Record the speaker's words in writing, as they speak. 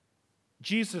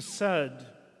Jesus said,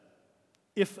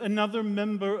 "If another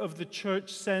member of the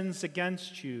church sins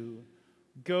against you,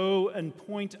 go and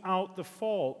point out the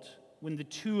fault when the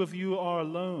two of you are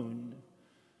alone.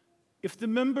 If the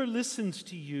member listens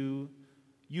to you,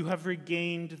 you have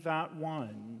regained that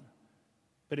one.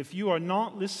 But if you are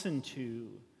not listened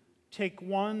to, take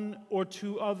one or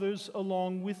two others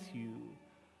along with you,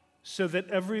 so that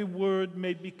every word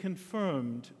may be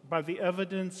confirmed by the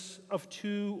evidence of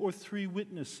 2 or 3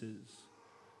 witnesses.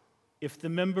 If the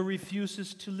member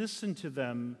refuses to listen to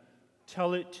them,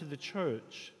 tell it to the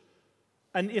church.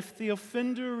 And if the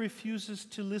offender refuses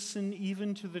to listen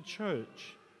even to the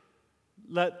church,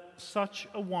 let such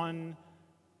a one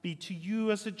be to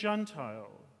you as a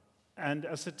Gentile and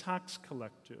as a tax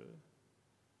collector.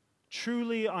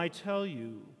 Truly, I tell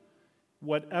you,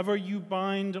 whatever you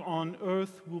bind on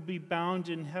earth will be bound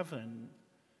in heaven,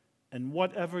 and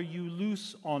whatever you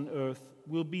loose on earth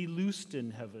will be loosed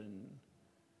in heaven.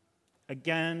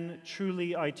 Again,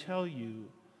 truly, I tell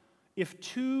you, if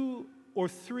 2 or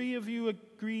 3 of you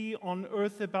agree on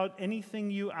earth about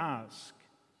anything you ask,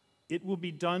 it will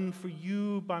be done for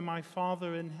you by my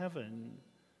Father in heaven.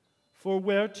 For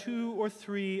where 2 or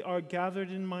 3 are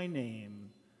gathered in my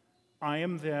name, I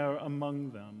am there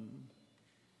among them."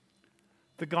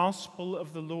 The Gospel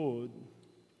of the Lord.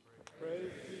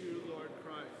 Praise to you, Lord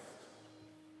Christ.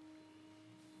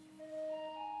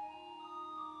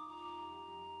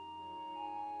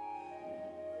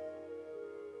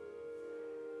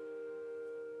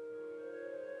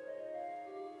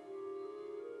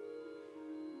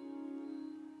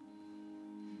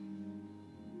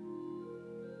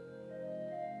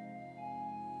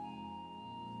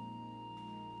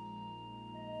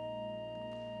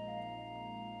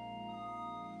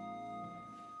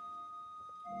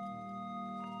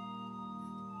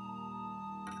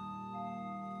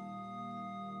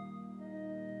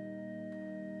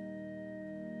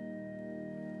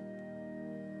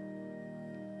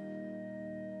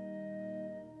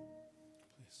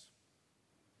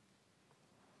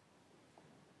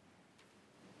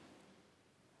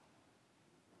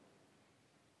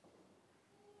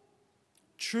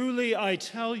 Truly, I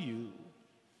tell you,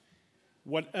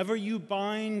 whatever you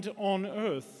bind on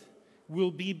earth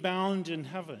will be bound in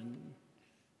heaven,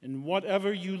 and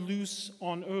whatever you loose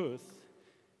on earth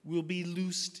will be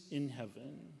loosed in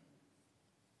heaven.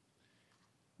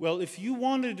 Well, if you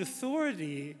wanted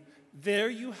authority, there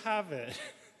you have it.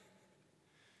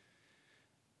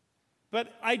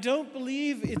 But I don't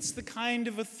believe it's the kind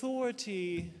of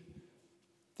authority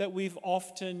that we've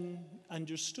often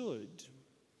understood.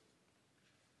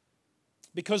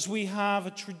 Because we have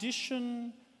a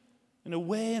tradition and a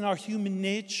way in our human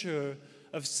nature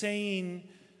of saying,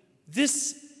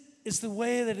 this is the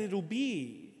way that it'll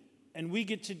be, and we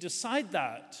get to decide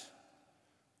that.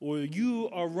 Or you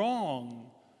are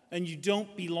wrong, and you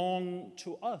don't belong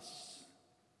to us.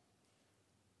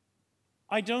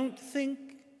 I don't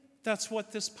think that's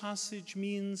what this passage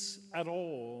means at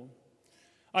all.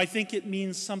 I think it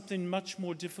means something much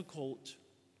more difficult.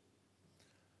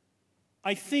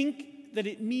 I think that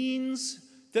it means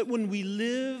that when we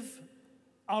live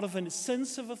out of a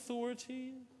sense of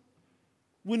authority,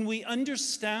 when we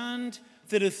understand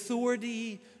that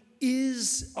authority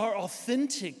is our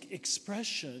authentic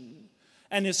expression,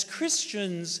 and as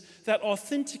Christians, that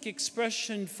authentic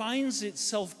expression finds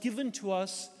itself given to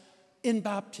us in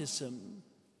baptism.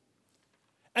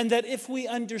 And that if we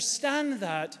understand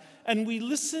that and we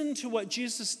listen to what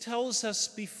Jesus tells us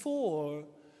before,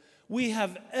 we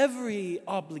have every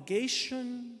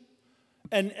obligation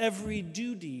and every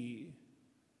duty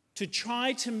to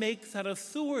try to make that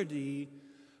authority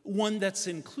one that's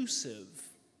inclusive,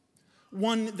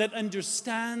 one that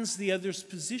understands the other's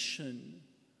position,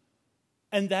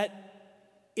 and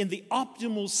that in the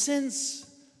optimal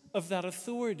sense of that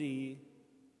authority,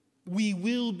 we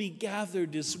will be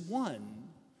gathered as one,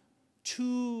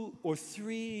 2 or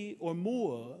 3 or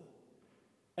more,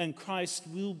 and Christ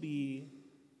will be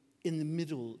in the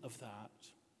middle of that.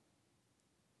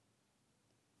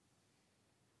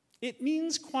 It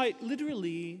means quite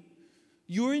literally,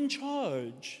 you're in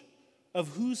charge of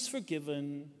who's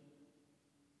forgiven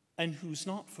and who's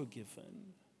not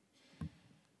forgiven.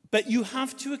 But you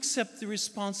have to accept the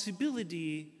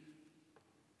responsibility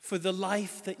for the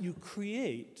life that you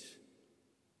create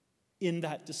in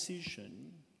that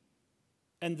decision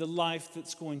and the life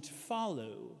that's going to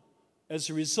follow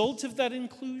as a result of that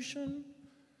inclusion,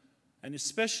 and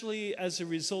especially as a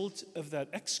result of that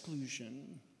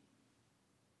exclusion.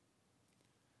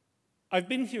 I've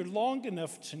been here long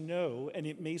enough to know, and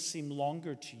it may seem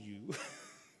longer to you,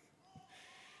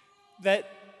 that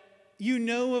you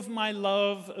know of my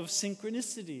love of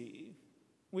synchronicity,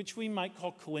 which we might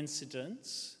call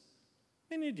coincidence.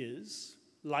 And it is.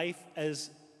 Life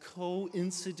as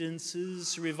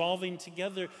coincidences revolving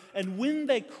together. And when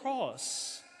they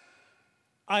cross,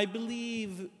 I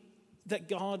believe that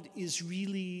God is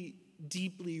really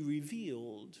deeply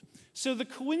revealed. So the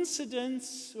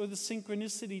coincidence or the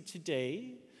synchronicity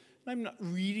today, and I'm not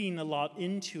reading a lot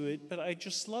into it, but I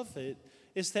just love it,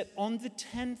 is that on the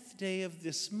 10th day of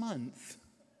this month,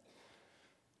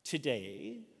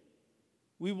 today,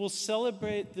 we will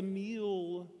celebrate the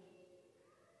meal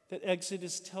that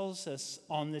Exodus tells us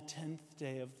on the 10th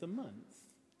day of the month.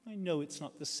 I know it's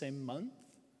not the same month,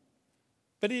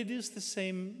 but it is the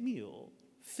same meal,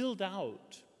 filled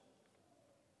out.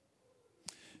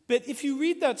 But if you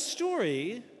read that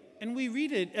story, and we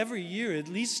read it every year at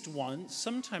least once,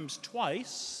 sometimes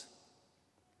twice,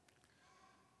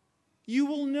 you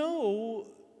will know,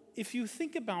 if you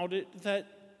think about it, that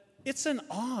it's an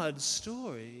odd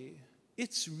story.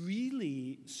 It's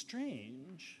really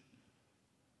strange.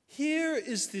 Here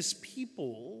is this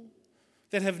people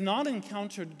that have not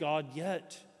encountered God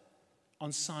yet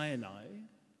on Sinai,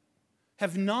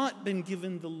 have not been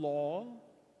given the law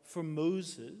from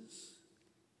Moses.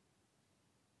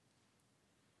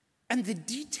 And the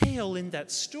detail in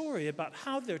that story about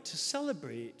how they're to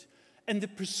celebrate and the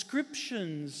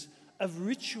prescriptions of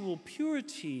ritual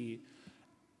purity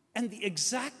and the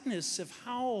exactness of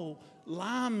how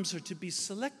lambs are to be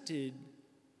selected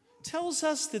tells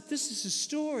us that this is a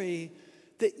story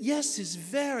that, yes, is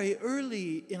very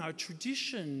early in our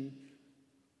tradition,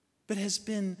 but has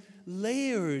been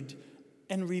layered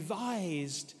and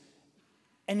revised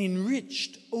and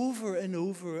enriched over and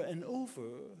over and over.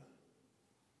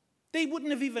 They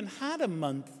wouldn't have even had a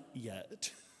month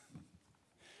yet.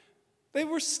 They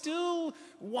were still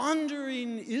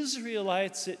wandering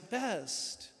Israelites at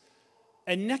best.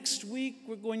 And next week,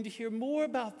 we're going to hear more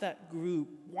about that group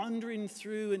wandering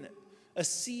through a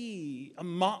sea, a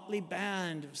motley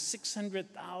band of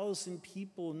 600,000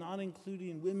 people, not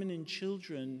including women and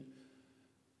children.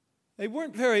 They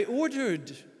weren't very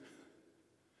ordered,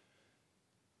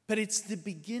 but it's the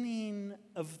beginning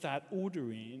of that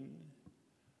ordering.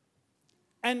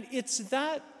 And it's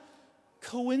that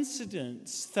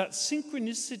coincidence, that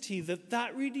synchronicity,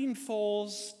 that reading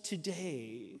falls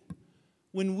today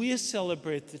when we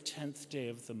celebrate the 10th day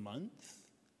of the month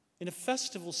in a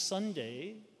festival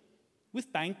Sunday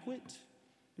with banquet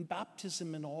and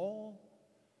baptism and all,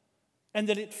 and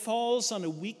that it falls on a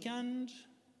weekend,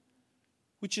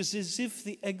 which is as if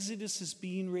the Exodus is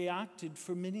being reenacted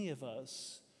for many of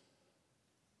us.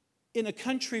 In a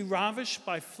country ravished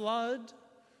by flood,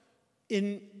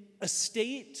 in a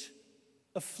state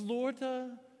of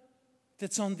Florida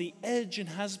that's on the edge and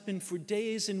has been for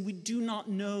days, and we do not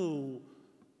know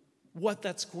what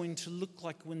that's going to look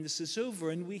like when this is over.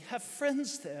 And we have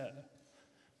friends there,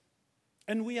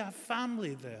 and we have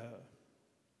family there,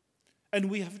 and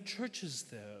we have churches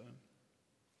there,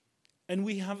 and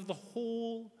we have the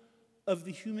whole of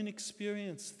the human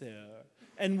experience there,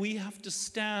 and we have to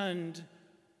stand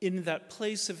in that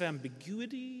place of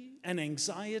ambiguity and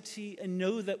anxiety and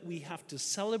know that we have to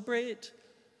celebrate,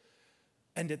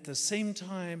 and at the same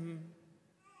time,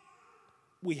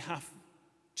 we have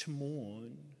to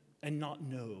mourn and not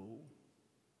know.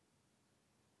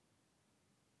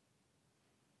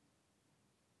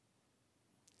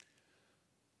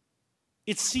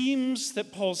 It seems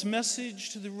that Paul's message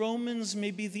to the Romans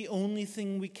may be the only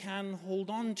thing we can hold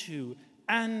on to,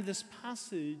 and this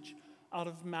passage out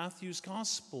of Matthew's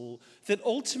gospel, that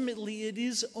ultimately it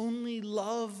is only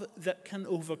love that can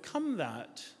overcome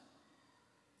that.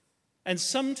 And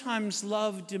sometimes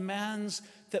love demands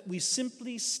that we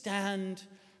simply stand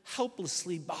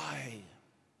helplessly by.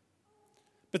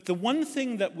 But the one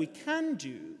thing that we can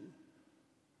do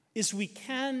is we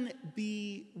can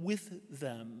be with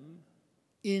them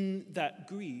in that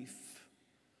grief.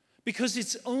 Because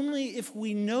it's only if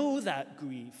we know that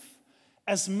grief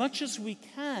as much as we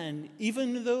can,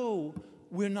 even though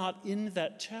we're not in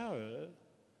that terror,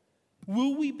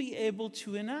 will we be able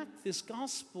to enact this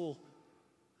gospel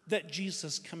that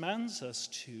Jesus commands us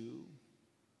to.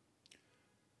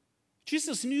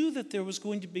 Jesus knew that there was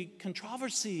going to be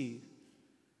controversy,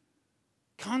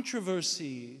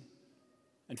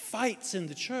 and fights in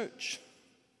the church.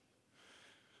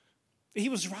 He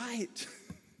was right.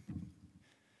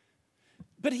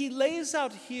 But he lays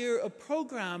out here a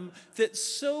program that's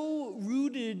so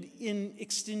rooted in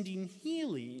extending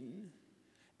healing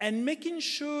and making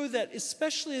sure that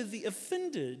especially the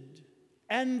offended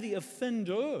and the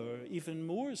offender, even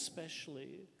more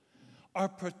especially, are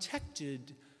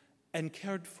protected and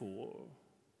cared for.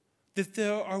 that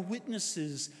there are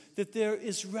witnesses, that there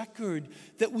is record,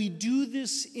 that we do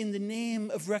this in the name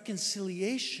of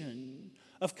reconciliation,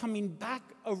 of coming back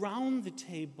around the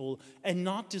table and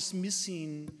not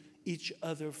dismissing each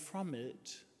other from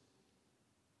it.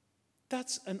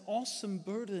 That's an awesome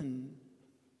burden.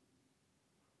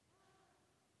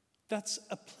 That's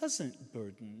a pleasant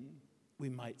burden, we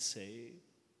might say.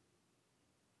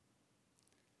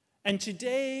 And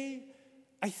today,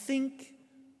 I think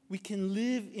we can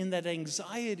live in that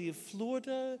anxiety of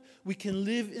Florida. We can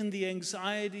live in the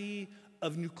anxiety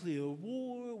of nuclear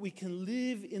war. We can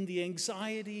live in the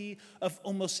anxiety of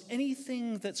almost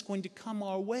anything that's going to come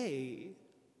our way.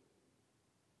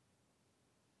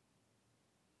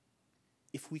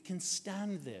 If we can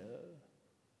stand there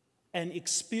and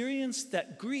experience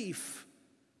that grief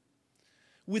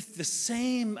with the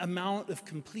same amount of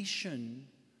completion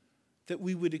that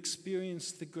we would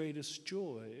experience the greatest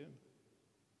joy.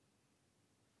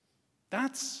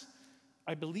 That's,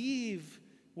 I believe,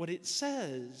 what it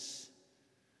says.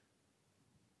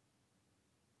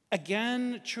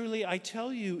 Again, truly, I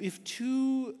tell you, if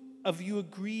two of you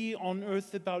agree on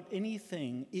earth about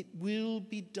anything, it will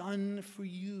be done for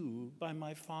you by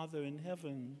my Father in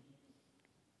heaven.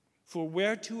 For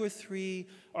where two or three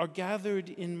are gathered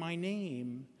in my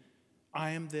name,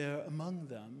 I am there among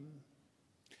them.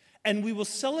 And we will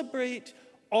celebrate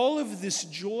all of this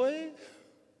joy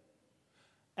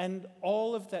and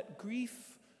all of that grief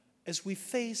as we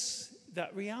face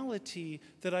that reality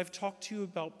that I've talked to you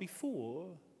about before.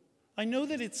 I know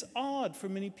that it's odd for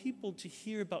many people to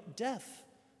hear about death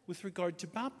with regard to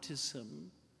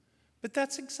baptism, but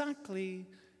that's exactly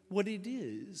what it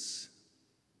is.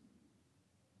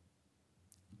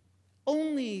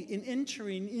 Only in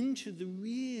entering into the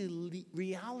real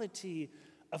reality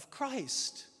of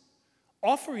Christ,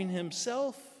 offering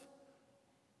himself,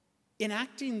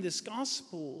 enacting this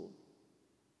gospel,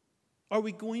 are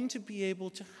we going to be able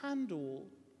to handle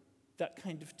that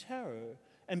kind of terror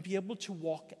and be able to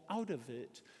walk out of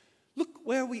it. Look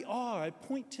where we are. I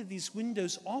point to these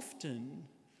windows often.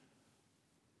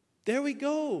 There we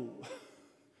go.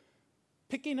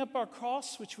 Picking up our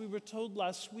cross, which we were told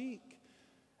last week.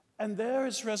 And there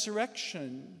is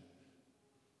resurrection.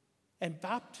 And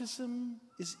baptism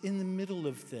is in the middle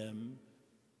of them.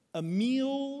 A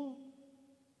meal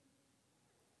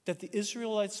that the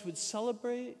Israelites would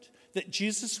celebrate, that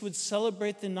Jesus would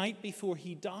celebrate the night before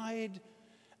he died,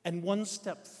 and one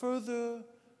step further,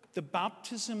 the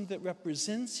baptism that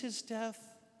represents his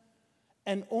death.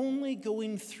 And only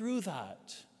going through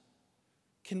that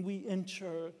can we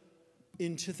enter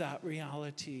into that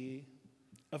reality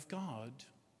of God.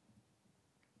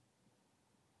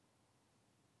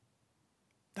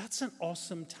 That's an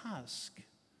awesome task.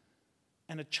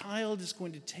 And a child is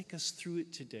going to take us through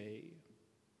it today.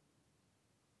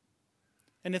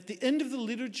 And at the end of the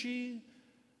liturgy,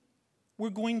 we're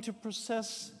going to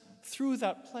process through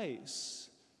that place.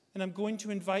 And I'm going to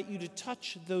invite you to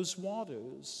touch those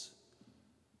waters.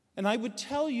 And I would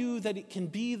tell you that it can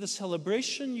be the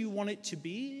celebration you want it to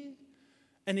be,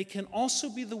 and it can also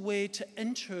be the way to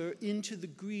enter into the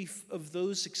grief of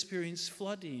those experiencing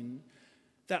flooding,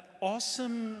 that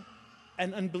awesome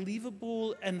and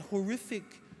unbelievable and horrific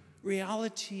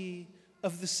reality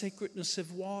of the sacredness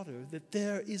of water, that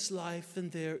there is life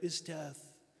and there is death.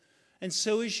 And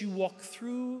so as you walk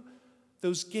through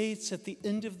those gates at the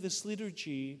end of this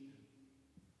liturgy,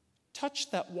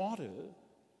 touch that water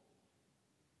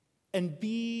and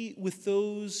be with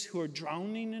those who are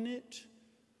drowning in it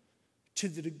to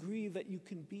the degree that you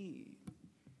can be.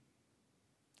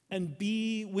 And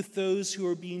be with those who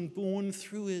are being born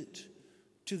through it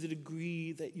to the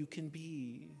degree that you can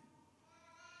be.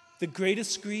 The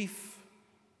greatest grief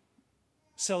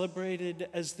celebrated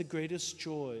as the greatest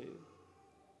joy,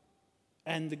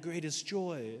 and the greatest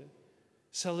joy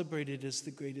celebrated as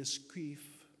the greatest grief.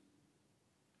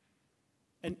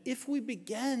 And if we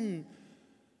begin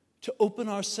to open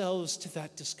ourselves to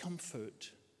that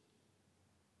discomfort,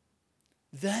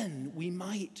 then we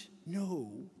might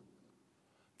know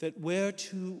that where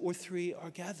two or three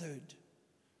are gathered,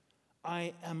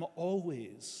 I am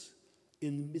always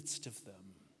in the midst of them.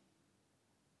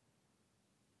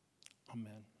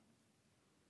 Amen.